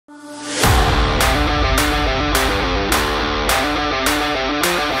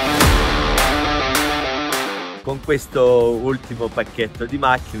questo ultimo pacchetto di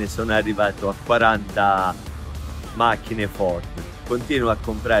macchine sono arrivato a 40 macchine Ford. Continuo a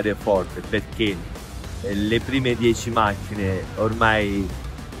comprare Ford perché le prime 10 macchine ormai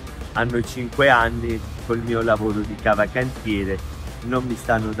hanno 5 anni, col mio lavoro di cavacantiere non mi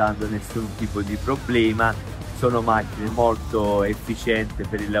stanno dando nessun tipo di problema, sono macchine molto efficienti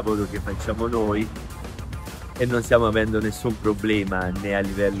per il lavoro che facciamo noi e non stiamo avendo nessun problema né a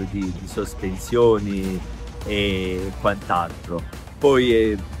livello di sospensioni e quant'altro.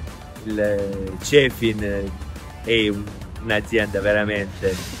 Poi il CEFIN è un'azienda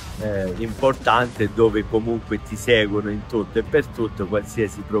veramente importante, dove comunque ti seguono in tutto e per tutto,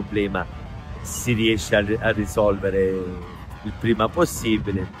 qualsiasi problema si riesce a risolvere il prima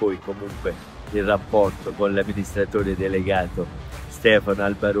possibile. Poi comunque il rapporto con l'amministratore delegato Stefano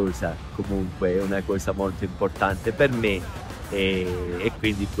Albarosa comunque è una cosa molto importante per me e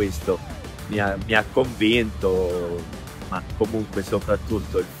quindi questo mi ha convinto, ma comunque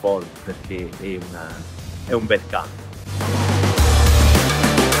soprattutto il Ford, perché è un bel cambio.